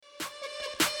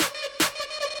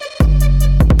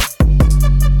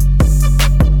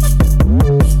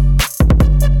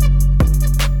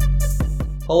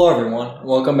Hello everyone,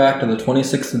 welcome back to the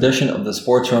 26th edition of the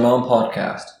Sports Run On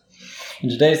podcast. In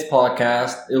today's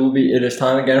podcast, it is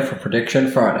time again for Prediction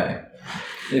Friday.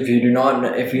 If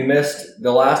you missed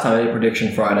the last time I did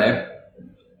Prediction Friday,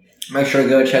 make sure to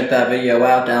go check that video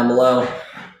out down below.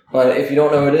 But if you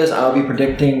don't know who it is, I'll be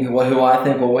predicting who I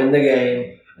think will win the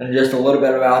game and just a little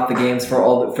bit about the games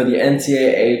for the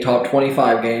NCAA top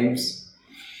 25 games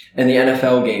and the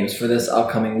NFL games for this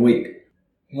upcoming week.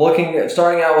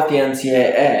 Starting out with the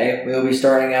NCAA, we'll be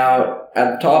starting out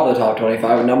at the top of the top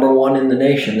 25, number one in the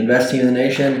nation, the best team in the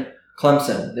nation,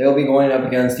 Clemson. They'll be going up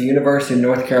against the University of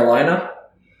North Carolina.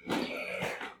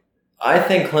 I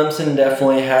think Clemson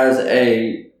definitely has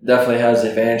the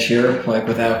advantage here,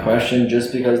 without question,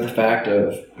 just because of the fact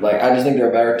of, I just think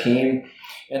they're a better team.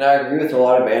 And I agree with a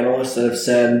lot of analysts that have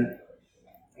said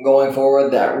going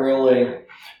forward that really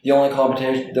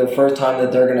the first time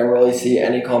that they're going to really see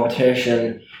any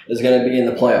competition is going to be in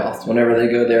the playoffs whenever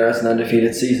they go there as an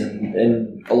undefeated season.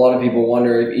 And a lot of people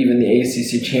wonder if even the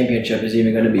ACC championship is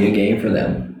even going to be a game for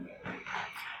them.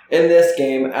 In this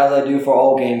game, as I do for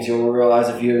all games, you'll realize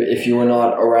if you were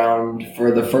not around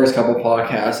for the first couple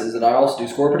podcasts, is that I also do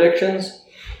score predictions.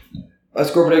 My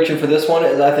score prediction for this one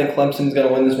is I think Clemson's going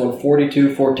to win this one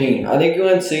 42-14. I think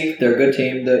UNC, they're a good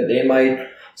team. They might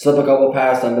slip a couple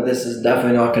past them, but this is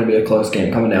definitely not going to be a close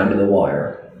game coming down to the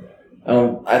wire.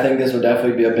 I think this would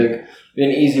definitely be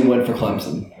an easy win for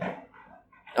Clemson.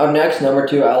 Up next, number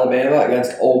 2, Alabama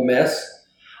against Ole Miss.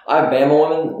 I have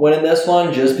Bama winning this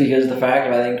one just because of the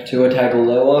fact that I think Tua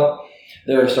Tagovailoa,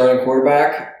 their starting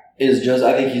quarterback, is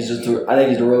I think he's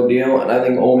the real deal, and I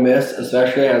think Ole Miss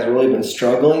especially has really been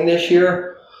struggling this year.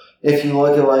 If you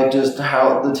look at just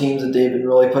how the teams that they've been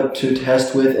really put to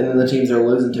test with and then the teams they're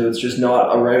losing to, it's just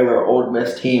not a regular Ole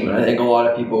Miss team. And I think a lot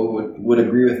of people would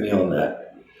agree with me on that.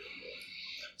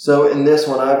 So in this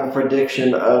one, I have a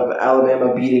prediction of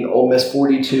Alabama beating Ole Miss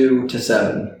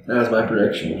 42-7. That is my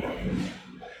prediction.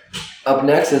 Up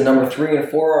next is number 3 and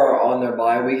 4 are on their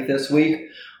bye week this week.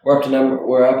 We're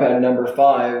up at number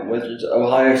 5, which is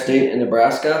Ohio State and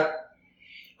Nebraska.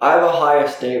 I have Ohio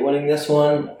State winning this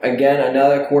one. Again,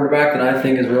 another quarterback that I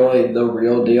think is really the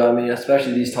real deal. I mean,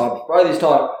 especially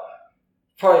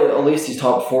probably at least these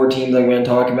top 4 teams I'm going to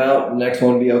talk about. The next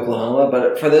one would be Oklahoma.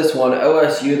 But for this one,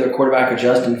 OSU, their quarterback is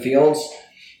Justin Fields.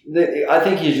 I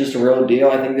think he's just a real deal.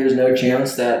 I think there's no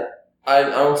chance that I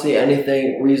don't see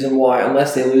reason why,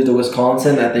 unless they lose to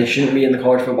Wisconsin, that they shouldn't be in the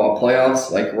college football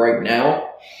playoffs right now.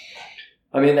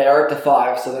 I mean, they are at the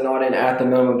 5, so they're not in at the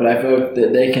moment, but I feel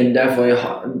that they can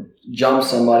definitely jump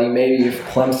somebody. Maybe if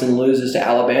Clemson loses to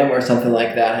Alabama or something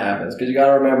like that happens. Because you got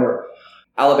to remember,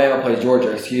 Alabama plays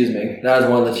Georgia, That is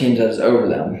one of the teams that is over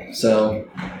them. So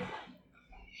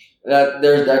that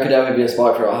could definitely be a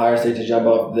spot for Ohio State to jump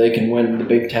up. They can win the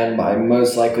Big Ten by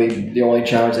most likely the only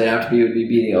challenge they have to be would be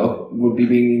beating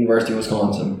the University of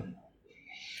Wisconsin.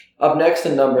 Up next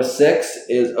in number 6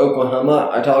 is Oklahoma.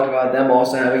 I talked about them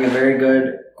also having a very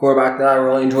good quarterback that I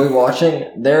really enjoy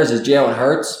watching. Theirs is Jalen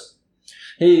Hurts.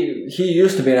 He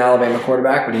used to be an Alabama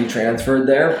quarterback, but he transferred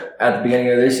there at the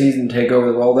beginning of this season to take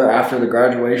over the role there after the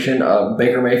graduation of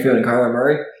Baker Mayfield and Kyler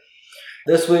Murray.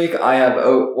 This week I have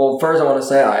first I want to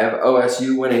say I have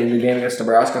OSU winning the game against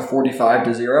Nebraska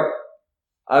 45-0.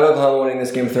 I have Oklahoma winning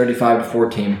this game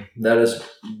 35-14. That is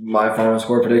my final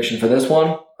score prediction for this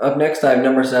one. Up next, I have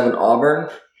number 7, Auburn.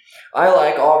 I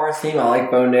like Auburn's team. I like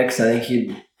Bo Nix. I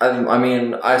think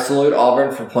I salute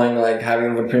Auburn for playing,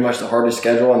 having pretty much the hardest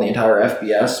schedule on the entire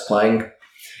FBS, playing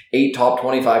 8 top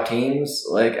 25 teams.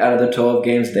 Out of the 12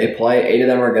 games they play, 8 of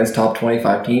them are against top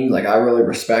 25 teams. I really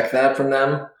respect that from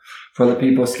them, for the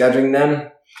people scheduling them.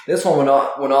 This one will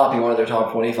not be one of their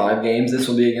top 25 games. This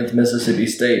will be against Mississippi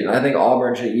State. And I think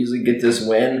Auburn should easily get this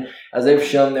win, as they've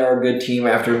shown they're a good team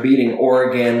after beating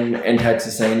Oregon and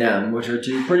Texas A&M, which are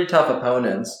 2 pretty tough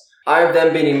opponents. I have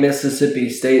them beating Mississippi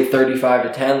State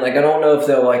 35-10. I don't know if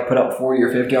they'll put up 40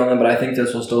 or 50 on them, but I think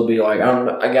this will still be I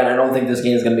don't think this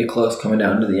game is going to be close coming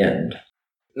down to the end.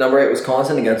 Number 8,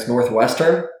 Wisconsin against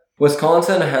Northwestern.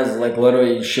 Wisconsin has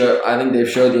literally I think they've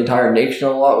showed the entire nation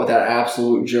a lot with that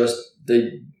absolute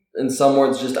in some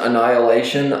words, just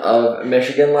annihilation of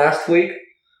Michigan last week.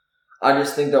 I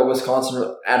just think that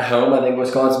Wisconsin at home, I think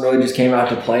Wisconsin really just came out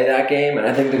to play that game, and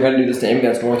I think they're going to do the same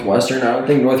against Northwestern. I don't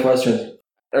think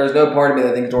there's no part of me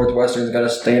that thinks Northwestern's going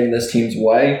to stand in this team's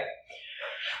way,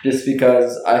 just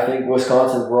because I think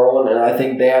Wisconsin's rolling, and I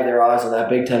think they have their eyes on that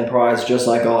Big Ten prize just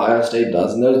like Ohio State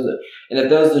does. And if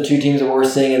those are the 2 teams that we're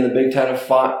seeing in the Big Ten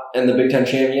the Big Ten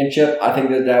championship, I think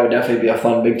that would definitely be a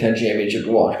fun Big Ten championship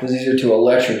to watch, because these are 2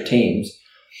 electric teams.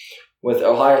 with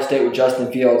Ohio State with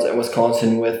Justin Fields and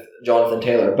Wisconsin with Jonathan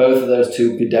Taylor. Both of those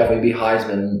two could definitely be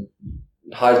Heisman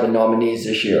nominees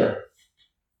this year.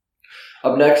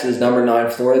 Up next is number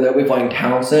 9, Florida. They'll be playing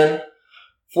Townsend.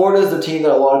 Florida is the team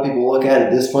that a lot of people look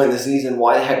at this point in the season.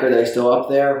 Why the heck are they still up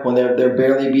there when they're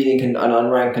barely beating an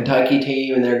unranked Kentucky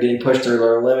team and they're getting pushed to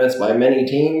their limits by many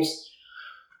teams?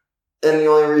 And the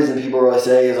only reason people really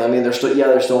say is,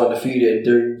 they're still undefeated.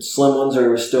 Their slim ones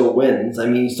are still wins.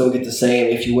 You still get the same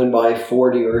if you win by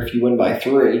 40 or if you win by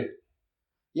 3.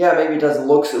 Yeah, maybe it doesn't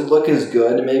look as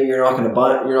good. Maybe you're not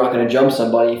going to jump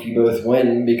somebody if you both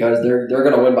win because they're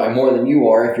going to win by more than you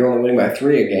are if you're only winning by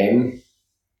 3 a game.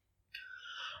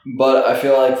 But I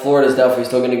feel like Florida's definitely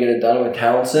still going to get it done with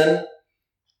Townsend.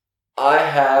 I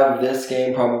have this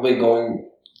game probably going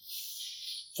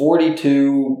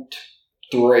 42-3.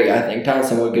 I think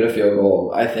Townsend would get a field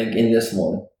goal, in this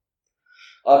one.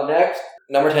 Up next,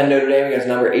 number 10 Notre Dame against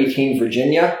number 18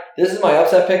 Virginia. This is my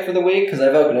upset pick for the week because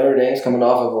I feel like Notre Dame's coming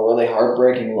off of a really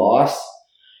heartbreaking loss.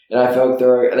 And I feel like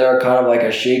they're kind of like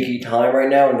a shaky time right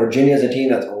now. And Virginia's a team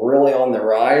that's really on the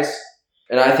rise.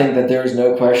 And I think that there's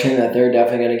no question that they're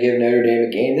definitely going to give Notre Dame a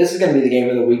game. This is going to be the game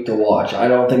of the week to watch. I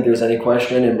don't think there's any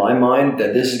question in my mind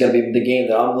that this is going to be the game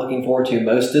that I'm looking forward to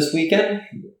most this weekend.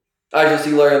 As you'll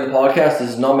see later in the podcast, this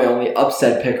is not my only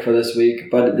upset pick for this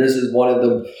week, but this is one of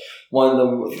the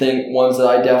ones that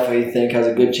I definitely think has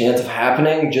a good chance of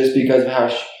happening just because of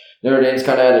how Notre Dame's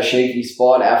kind of at a shaky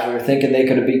spot after thinking they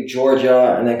could have beat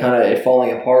Georgia and then kind of it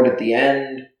falling apart at the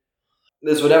end.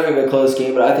 This would definitely be a close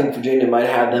game, but I think Virginia might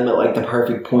have them at the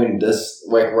perfect point this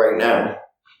right now.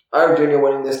 I have Virginia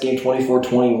winning this game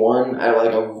 24-21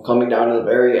 at coming down to the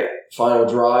very final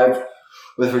drive,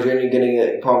 with Virginia getting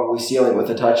it, probably sealing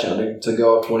with a touchdown to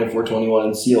go up 24-21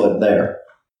 and seal it there.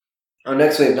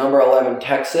 Next we have number 11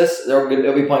 Texas. They'll be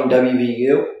playing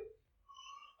WVU.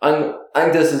 I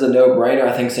think this is a no-brainer.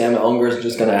 I think Sam Unger is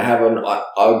just going to have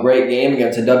a great game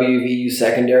against a WVU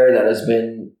secondary that has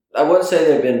been, I wouldn't say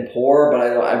they've been poor, but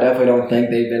I definitely don't think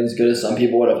they've been as good as some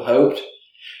people would have hoped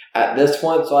at this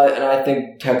point. So I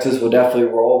think Texas will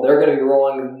definitely roll. They're going to be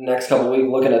rolling the next couple of weeks,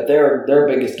 looking at their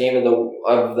biggest game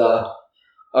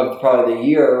of probably the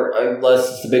year, unless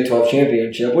it's the Big 12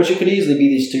 championship, which it could easily be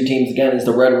these two teams again. Is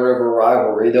the Red River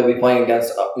rivalry. They'll be playing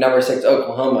against number 6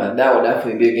 Oklahoma, and that would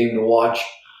definitely be a game to watch.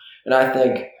 And I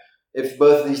think if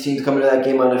both of these teams come into that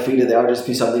game undefeated, there will just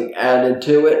be something added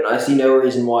to it. And I see no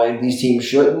reason why these teams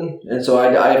shouldn't. And so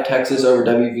I have Texas over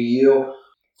WVU.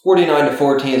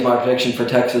 49-14 is my prediction for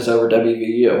Texas over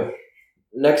WVU.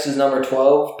 Next is number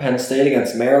 12, Penn State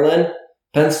against Maryland.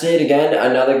 Penn State, again,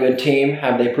 another good team.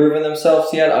 Have they proven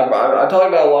themselves yet? I talked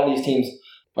about a lot of these teams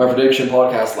on our prediction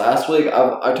podcast last week.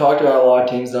 I talked about a lot of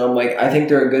teams that I'm like, I think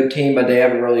they're a good team, but they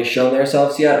haven't really shown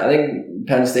themselves yet. I think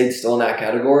Penn State's still in that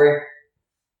category.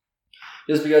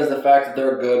 Just because of the fact that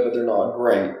they're good, but they're not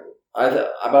great.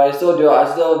 I still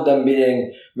have them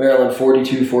beating Maryland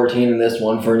 42-14 in this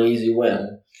one for an easy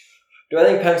win. Do I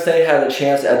think Penn State has a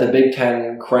chance at the Big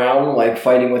Ten crown,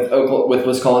 fighting with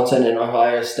Wisconsin and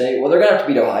Ohio State? Well, they're going to have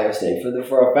to beat Ohio State.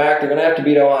 For a fact, they're going to have to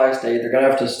beat Ohio State. They're going to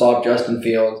have to stop Justin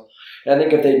Fields. And I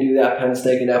think if they do that, Penn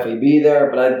State can definitely be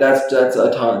there. But that's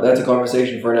a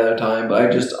conversation for another time. But I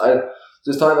just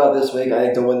talking about this week, I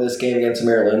think they'll win this game against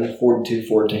Maryland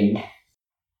 42-14.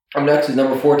 Up next is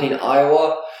number 14,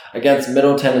 Iowa against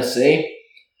Middle Tennessee.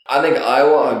 I think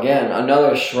Iowa, again,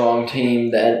 another strong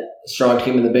team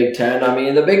in the Big Ten.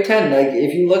 In the Big Ten,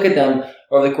 if you look at them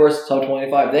over the course of the top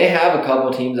 25, they have a couple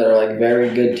of teams that are very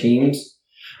good teams.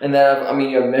 And then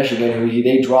you have Michigan, who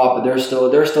they dropped, but they're still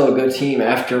a good team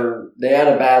after they had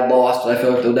a bad loss. But I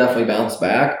feel like they'll definitely bounce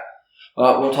back.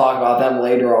 We'll talk about them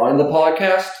later on in the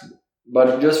podcast.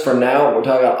 But just for now, we're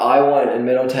talking about Iowa and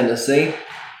Middle Tennessee.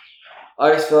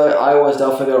 I just feel like Iowa's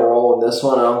definitely going to roll in this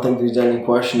one. I don't think there's any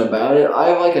question about it. I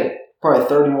have probably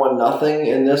 31-0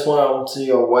 in this one. I don't see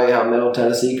a way how Middle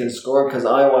Tennessee can score because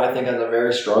Iowa, I think, has a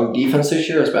very strong defense this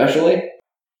year, especially.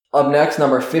 Up next,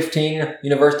 number 15,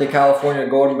 University of California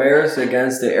Golden Bears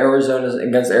against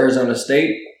Arizona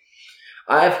State.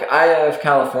 I have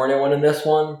California winning this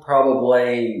one,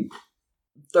 probably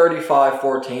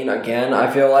 35-14 again.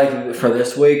 I feel like for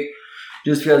this week.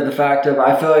 Just because of the fact of,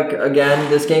 I feel like, again,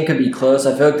 this game could be close.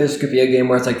 I feel like this could be a game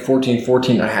where it's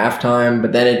 14-14 at halftime,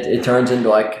 but then it turns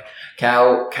into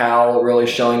Cal really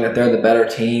showing that they're the better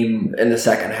team in the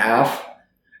second half.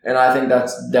 And I think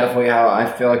that's definitely how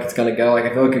I feel like it's going to go. I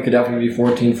feel like it could definitely be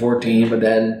 14-14, but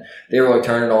then they really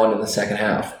turn it on in the second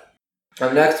half.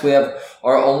 Next, we have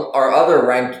our other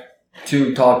ranked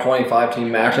two top 25 team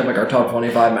matchup, our top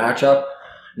 25 matchup.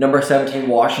 Number 17,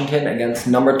 Washington against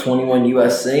number 21,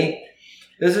 USC.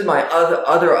 This is my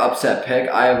other upset pick.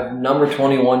 I have number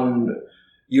 21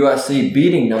 USC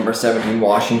beating number 17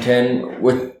 Washington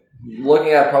with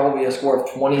looking at probably a score of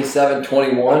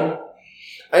 27-21.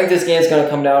 I think this game's going to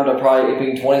come down to probably it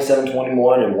being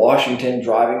 27-21 and Washington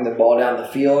driving the ball down the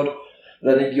field.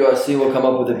 But I think USC will come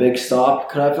up with a big stop.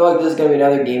 Because I feel like this is going to be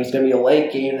another game. It's going to be a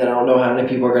late game that I don't know how many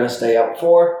people are going to stay up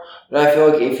for. But I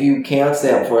feel like if you can't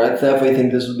stay up for it, I definitely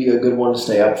think this would be a good one to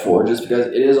stay up for. Just because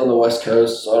it is on the West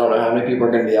Coast, so I don't know how many people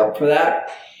are going to be up for that.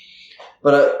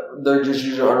 But there just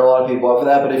usually aren't a lot of people up for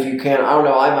that. But if you can, I don't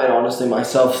know, I might honestly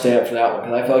myself stay up for that one.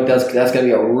 Because I feel like that's going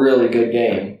to be a really good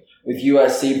game. With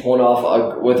USC pulling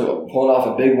off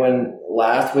a big win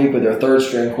last week with their third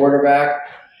string quarterback.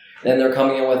 Then they're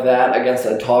coming in with that against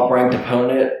a top-ranked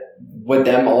opponent. With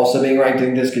them also being ranked, I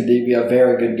think this could be a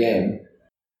very good game.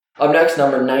 Up next,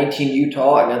 number 19,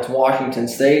 Utah against Washington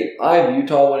State. I have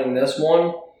Utah winning this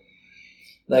one.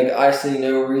 I see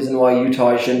no reason why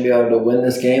Utah shouldn't be able to win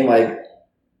this game.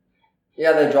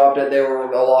 Yeah, they dropped it. They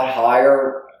were a lot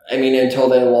higher. Until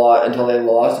they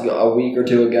lost a week or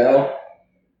two ago.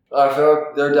 I feel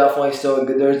like they're definitely still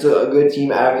good. There's a good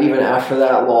team even after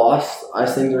that loss. I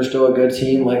think they're still a good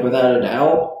team, without a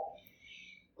doubt.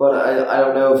 But I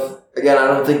don't know if, again, I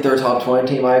don't think they're a top 20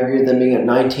 team. I agree with them being at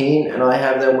 19, and I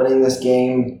have them winning this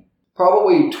game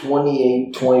probably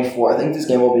 28-24. I think this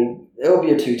game will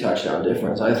be a 2-touchdown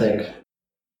difference, I think.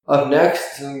 Up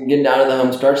next, getting down to the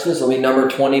home stretch, this will be number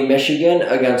 20 Michigan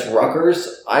against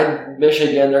Rutgers.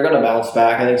 Michigan, they're going to bounce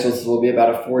back. I think so. This will be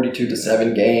about a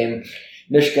 42-7 game.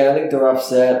 Michigan, I think they're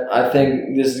upset. I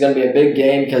think this is going to be a big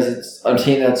game because it's a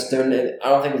team that's doing it. I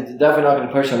don't think it's definitely not going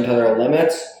to push them to their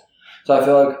limits. So I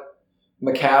feel like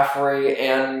McCaffrey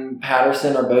and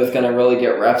Patterson are both going to really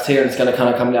get reps here. And it's going to kind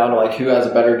of come down to who has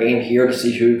a better game here to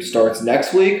see who starts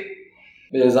next week.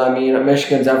 Because,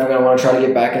 Michigan's definitely going to want to try to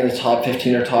get back in the top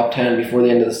 15 or top 10 before the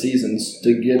end of the season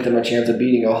to give them a chance of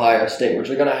beating Ohio State, which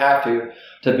they're going to have to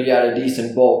be at a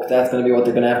decent bulk. That's going to be what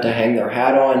they're going to have to hang their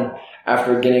hat on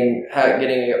after getting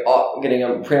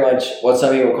a pretty much what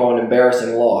some people call an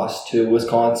embarrassing loss to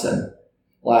Wisconsin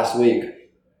last week.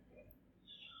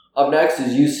 Up next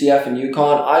is UCF and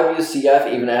UConn. I have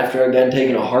UCF even after, again,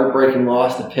 taking a heartbreaking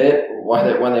loss to Pitt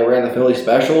when they ran the Philly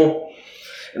special.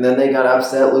 And then they got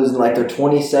upset losing their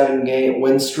 27-game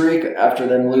win streak after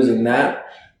them losing that.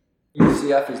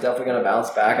 UCF is definitely going to bounce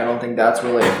back. I don't think that's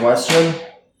really a question.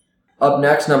 Up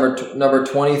next, number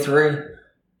 23,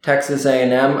 Texas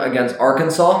A&M against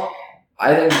Arkansas.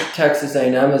 I think Texas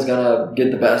A&M is going to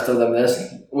get the best of them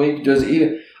this week.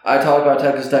 I talked about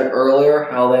Texas Tech earlier,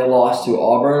 how they lost to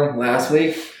Auburn last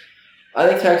week. I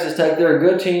think Texas Tech, they're a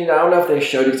good team. I don't know if they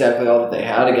showed exactly all that they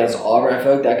had against Auburn. I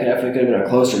feel like that could have been a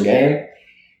closer game.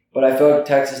 But I feel like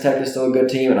Texas Tech is still a good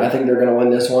team, and I think they're going to win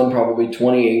this one probably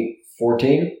 28-14.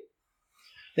 I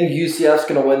think UCF's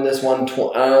going to win this one. I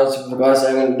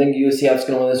think UCF's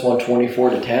going to win this one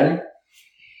 24-10.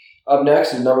 Up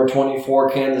next is number 24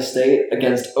 Kansas State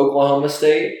against Oklahoma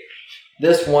State.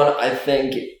 This one I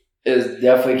think is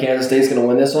definitely Kansas State's going to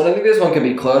win this one. I think this one could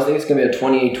be close. I think it's going to be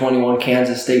a 28-21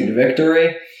 Kansas State victory.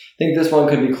 I think this one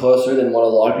could be closer than what a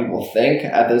lot of people think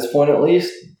at this point at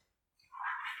least.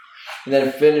 And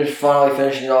then finally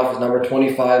finishing it off is number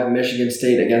 25 Michigan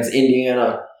State against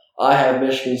Indiana. I have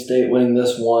Michigan State winning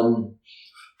this one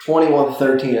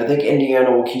 21-13. I think Indiana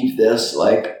will keep this.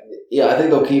 I think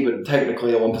they'll keep it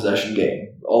technically a one-possession game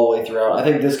all the way throughout. I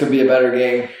think this could be a better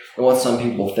game than what some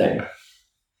people think.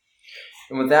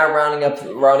 And with that, rounding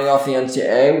off the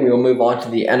NCAA, we will move on to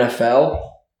the NFL.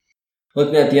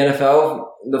 Looking at the NFL,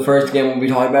 the first game we'll be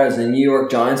talking about is the New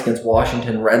York Giants against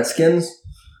Washington Redskins.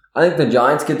 I think the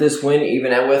Giants get this win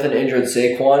even with an injured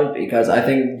Saquon because I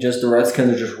think just the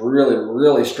Redskins are just really,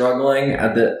 really struggling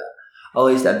at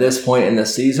least at this point in the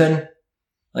season.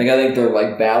 I think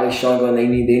they're badly struggling. They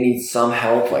need some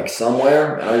help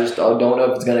somewhere. And I don't know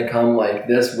if it's going to come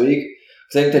this week.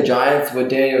 I think the Giants with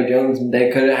Daniel Jones, they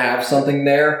could have something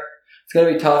there. It's going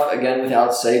to be tough again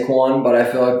without Saquon, but I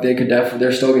feel like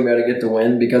they're still going to be able to get the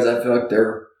win because I feel like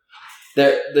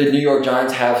the New York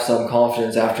Giants have some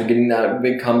confidence after getting that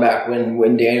big comeback win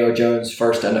when Daniel Jones'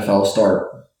 first NFL start.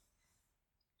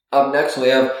 Up next, we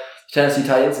have Tennessee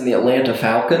Titans and the Atlanta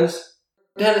Falcons.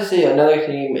 Tennessee, another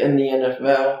team in the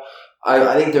NFL.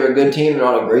 I think they're a good team. They're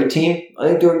not a great team. I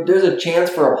think there's a chance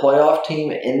for a playoff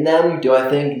team in them. Do I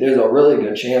think there's a really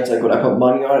good chance? Would I put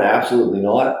money on it? Absolutely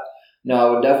not. No, I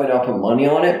would definitely not put money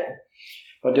on it.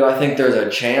 But do I think there's a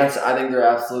chance? I think there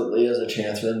absolutely is a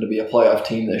chance for them to be a playoff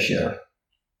team this year.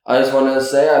 I just wanted to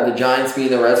say I have the Giants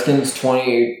beating the Redskins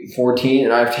 28-14,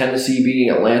 and I have Tennessee beating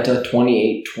Atlanta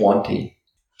 28-20.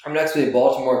 Up next we have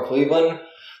Baltimore-Cleveland.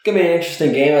 going to be an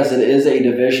interesting game as it is a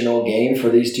divisional game for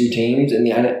these two teams in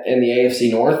the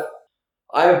AFC North.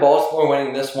 I have Baltimore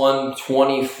winning this one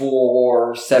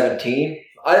 24-17.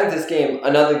 I think this game,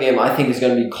 another game I think is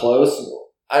going to be close.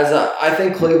 I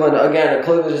think Cleveland, again,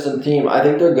 Cleveland is a team. I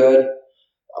think they're good.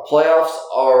 Playoffs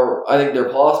I think they're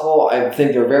possible. I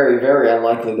think they're very, very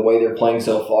unlikely the way they're playing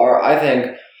so far. I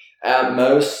think at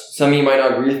most, some of you might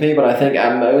not agree with me, but I think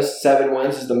at most 7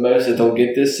 wins is the most that they'll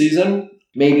get this season.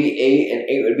 Maybe 8, and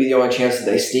 8 would be the only chance that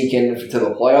they sneak in to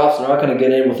the playoffs. They're not going to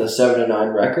get in with a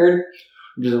 7-9 record,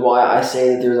 which is why I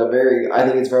say that I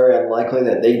think it's very unlikely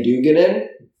that they do get in,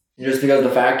 just because of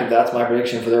the fact that that's my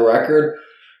prediction for their record.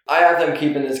 I have them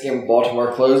keeping this game with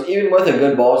Baltimore close, even with a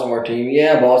good Baltimore team.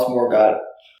 Yeah, Baltimore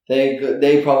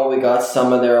they probably got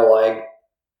some of their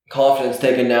confidence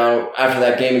taken down after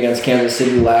that game against Kansas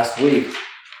City last week,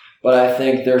 but I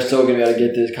think they're still going to be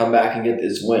able to come back and get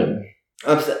this win.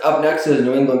 Up next is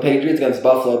New England Patriots against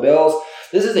Buffalo Bills.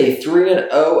 This is a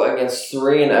 3-0 against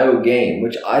 3-0 game,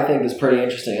 which I think is pretty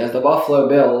interesting, as the Buffalo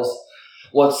Bills,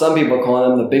 what some people are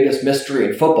calling them the biggest mystery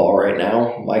in football right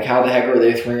now. Like, how the heck are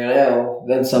they 3-0?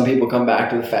 Then some people come back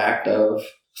to the fact of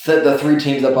the 3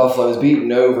 teams that Buffalo has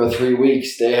beaten over 3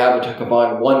 weeks, they have a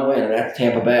combined 1 win, and that's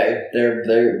Tampa Bay. They're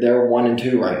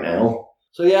 1-2 right now.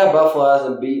 So yeah, Buffalo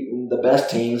hasn't beaten the best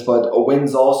teams, but a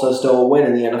win's also still a win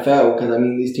in the NFL, because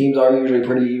these teams are usually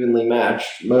pretty evenly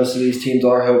matched. Most of these teams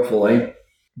are, hopefully.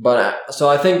 But so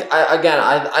I think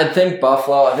I think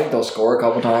Buffalo. I think they'll score a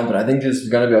couple times, but I think this is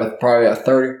going to be probably a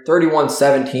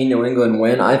 31-17 New England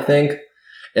win. I think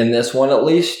in this one at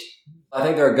least. I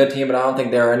think they're a good team, but I don't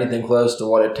think they're anything close to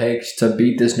what it takes to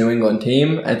beat this New England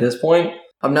team at this point.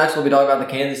 Up next, we'll be talking about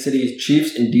the Kansas City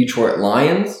Chiefs and Detroit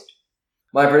Lions.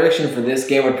 My prediction for this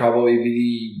game would probably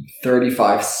be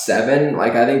 35-7.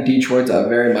 I think Detroit's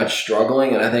very much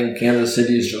struggling, and I think Kansas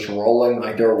City is just rolling.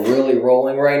 They're really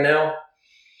rolling right now.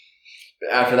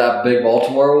 After that big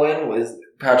Baltimore win with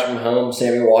Patrick Mahomes,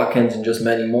 Sammy Watkins, and just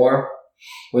many more.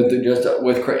 And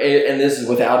this is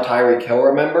without Tyreek Hill,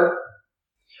 remember?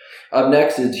 Up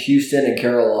next is Houston and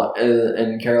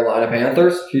Carolina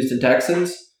Panthers, Houston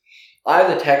Texans. I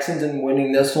have the Texans in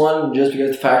winning this one just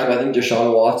because of the fact that I think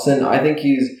Deshaun Watson. I think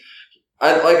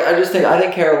I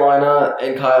think Carolina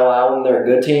and Kyle Allen, they're a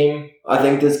good team. I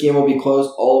think this game will be close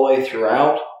all the way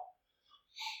throughout.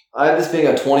 I have this being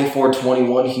a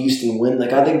 24-21 Houston win.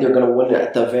 I think they're going to win it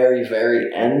at the very,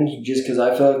 very end, just because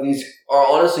I feel like these are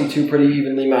honestly 2 pretty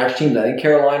evenly matched teams. I think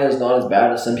Carolina is not as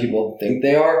bad as some people think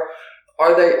they are.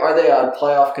 Are they a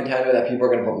playoff contender that people are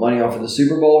going to put money on for the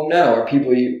Super Bowl? No. Are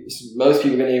most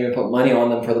people going to even put money on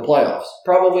them for the playoffs?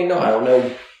 Probably not. I don't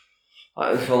know.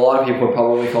 A lot of people would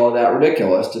probably call that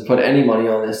ridiculous to put any money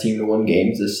on this team to win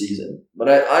games this season. But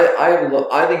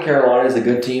I think Carolina is a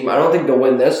good team. I don't think they'll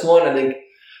win this one. I think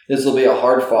this will be a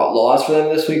hard-fought loss for them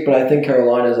this week, but I think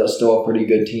Carolina is still a pretty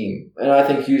good team. And I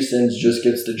think Houston just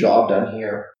gets the job done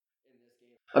here.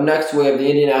 Up next, we have the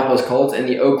Indianapolis Colts and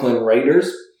the Oakland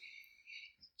Raiders.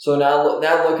 So now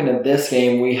looking at this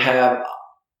game, I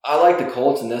like the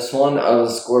Colts in this one. I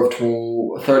was a score of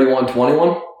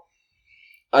 31-21.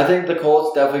 I think the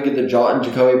Colts definitely get the job, and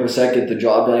Jacoby Brissett get the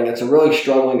job done. It's a really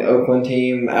struggling Oakland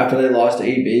team. After they lost to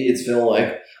AB, it's feeling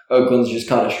like Oakland's just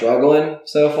kind of struggling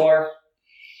so far.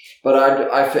 But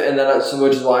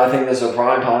which is why I think this is a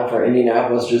prime time for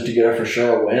Indianapolis just to get a for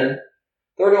sure win.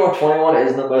 31-21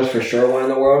 isn't the most for sure win in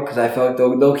the world, because I feel like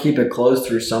they'll keep it close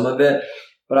through some of it.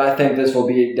 But I think this will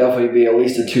definitely be at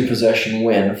least a 2-possession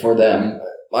win for them.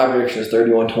 My prediction is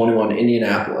 31-21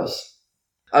 Indianapolis.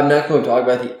 Up next, we'll talk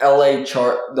about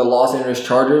the Los Angeles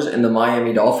Chargers and the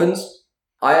Miami Dolphins.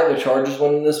 I have the Chargers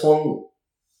winning this one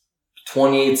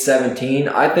 28-17.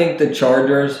 I think the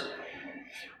Chargers...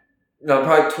 No,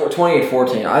 probably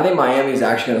 28-14. I think Miami's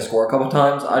actually going to score a couple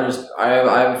times. I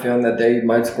have a feeling that they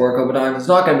might score a couple times. It's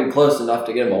not going to be close enough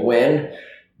to get them a win,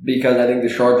 because I think the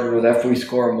Chargers will definitely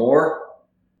score more.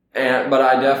 But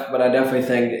I definitely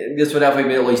think this would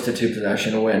definitely be at least a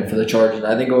 2-possession win for the Chargers.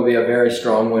 I think it will be a very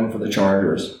strong win for the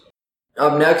Chargers.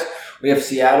 Up next, we have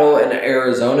Seattle and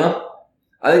Arizona.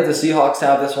 I think the Seahawks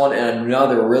have this one in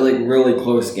another really, really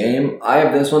close game. I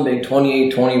have this one being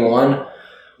 28-21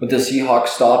 with the Seahawks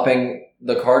stopping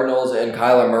the Cardinals and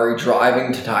Kyler Murray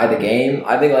driving to tie the game.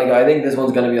 I think this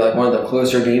one's going to be one of the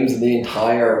closer games of the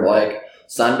entire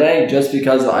Sunday, just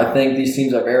because I think these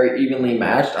teams are very evenly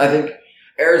matched. I think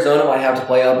Arizona might have to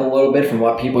play up a little bit from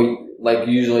what people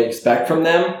usually expect from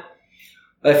them.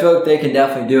 But I feel like they can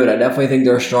definitely do it. I definitely think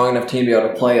they're a strong enough team to be able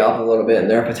to play up a little bit in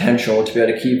their potential to be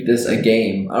able to keep this a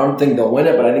game. I don't think they'll win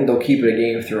it, but I think they'll keep it a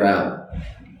game throughout.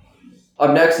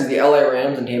 Up next is the LA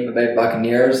Rams and Tampa Bay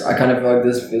Buccaneers. I kind of feel like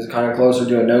this is kind of closer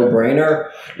to a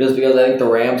no-brainer just because I think the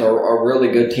Rams are a really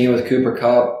good team with Cooper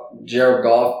Kupp, Jared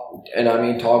Goff, and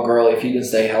Todd Gurley if he can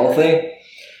stay healthy. I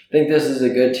think this is a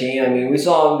good team. We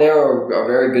saw them. They were a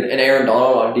very good, and Aaron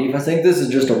Donald on defense. I think this is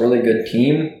just a really good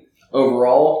team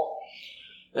overall.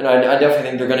 And I definitely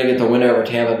think they're going to get the win over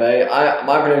Tampa Bay.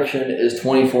 My prediction is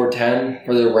 24-10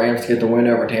 for the Rams to get the win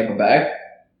over Tampa Bay.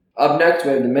 Up next,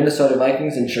 we have the Minnesota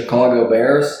Vikings and Chicago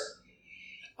Bears.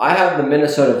 I have the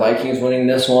Minnesota Vikings winning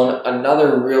this one.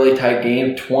 Another really tight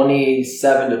game,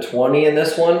 27-20 in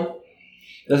this one.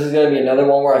 This is going to be another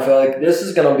one where I feel like this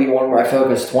is going to be one where I feel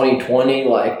like it's 20-20,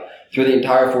 like through the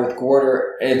entire fourth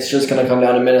quarter. It's just going to come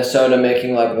down to Minnesota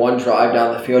making like one drive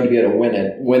down the field to be able to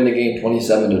win the game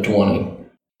 27-20.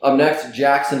 Up next,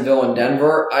 Jacksonville and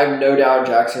Denver. I have no doubt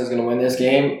Jackson is going to win this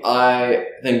game. I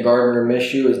think Gardner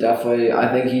Minshew is definitely,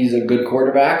 I think he's a good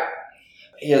quarterback.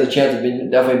 He has a chance of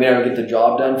definitely being able to get the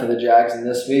job done for the Jags in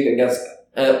this week against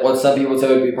what some people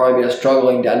say would probably be a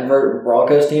struggling Denver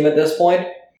Broncos team at this point.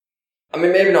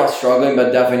 Maybe not struggling,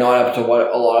 but definitely not up to what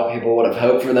a lot of people would have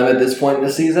hoped for them at this point in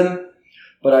the season.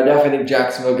 But I definitely think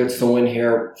Jacksonville gets the win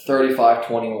here,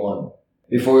 35-21.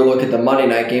 Before we look at the Monday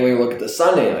night game, we look at the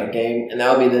Sunday night game, and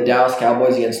that would be the Dallas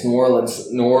Cowboys against New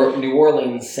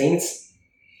Orleans Saints.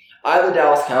 I have the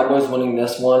Dallas Cowboys winning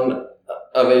this one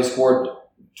of a score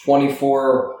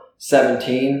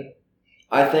 24-17.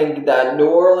 I think that New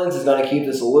Orleans is going to keep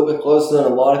this a little bit closer than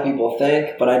a lot of people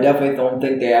think, but I definitely don't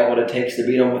think they have what it takes to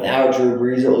beat them without Drew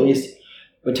Brees at least.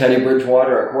 With Teddy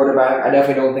Bridgewater at quarterback, I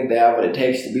definitely don't think they have what it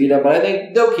takes to beat them, but I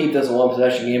think they'll keep this a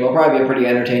one-possession game. It'll probably be a pretty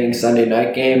entertaining Sunday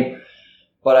night game.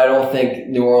 But I don't think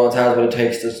New Orleans has what it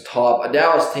takes to top a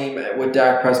Dallas team with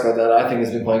Dak Prescott that I think has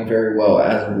been playing very well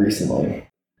as of recently.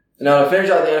 Now, to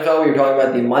finish out the NFL, we were talking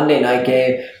about the Monday night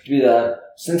game to be the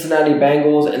Cincinnati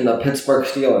Bengals and the Pittsburgh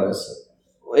Steelers.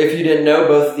 If you didn't know,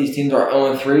 both of these teams are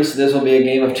 0-3, so this will be a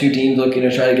game of two teams looking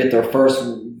to try to get their first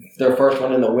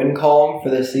one in the win column for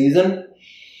this season.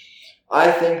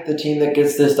 I think the team that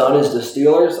gets this done is the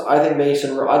Steelers. I think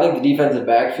the defensive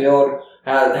backfield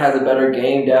has a better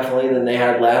game, definitely, than they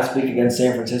had last week against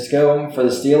San Francisco for the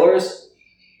Steelers.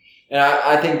 And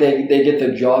I think they get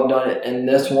the job done in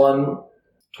this one,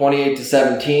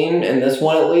 28-17, in this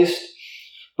one at least.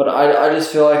 But I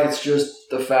just feel like it's just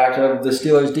the fact of the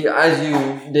Steelers. As you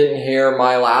didn't hear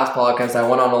my last podcast, I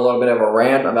went on a little bit of a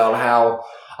rant about how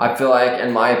I feel like,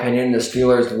 in my opinion, the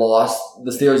Steelers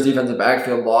defensive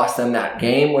backfield lost them that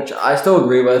game, which I still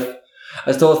agree with.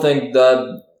 I still think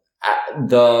the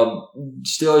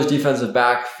Steelers' defensive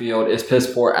backfield is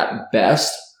piss poor at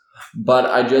best, but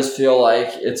I just feel like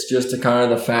it's just a kind of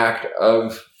the fact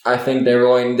of I think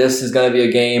this is going to be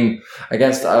a game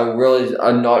against a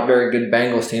not very good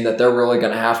Bengals team that they're really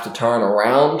going to have to turn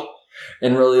around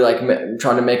and really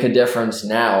try to make a difference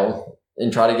now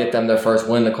and try to get them their first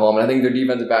win to call them. And I think their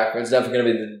defensive backfield is definitely going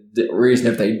to be the reason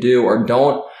if they do or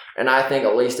don't. And I think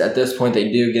at least at this point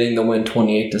they do, getting the win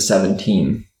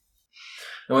 28-17.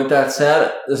 And with that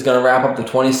said, this is going to wrap up the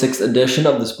 26th edition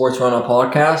of the Sports Runner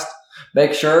podcast.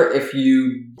 Make sure if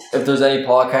there's any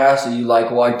podcasts that you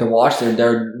like to watch,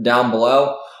 they're down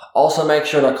below. Also, make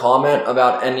sure to comment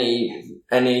about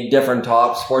any different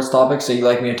sports topics that you'd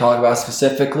like me to talk about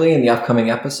specifically in the upcoming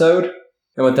episode.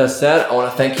 And with that said, I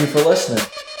want to thank you for listening.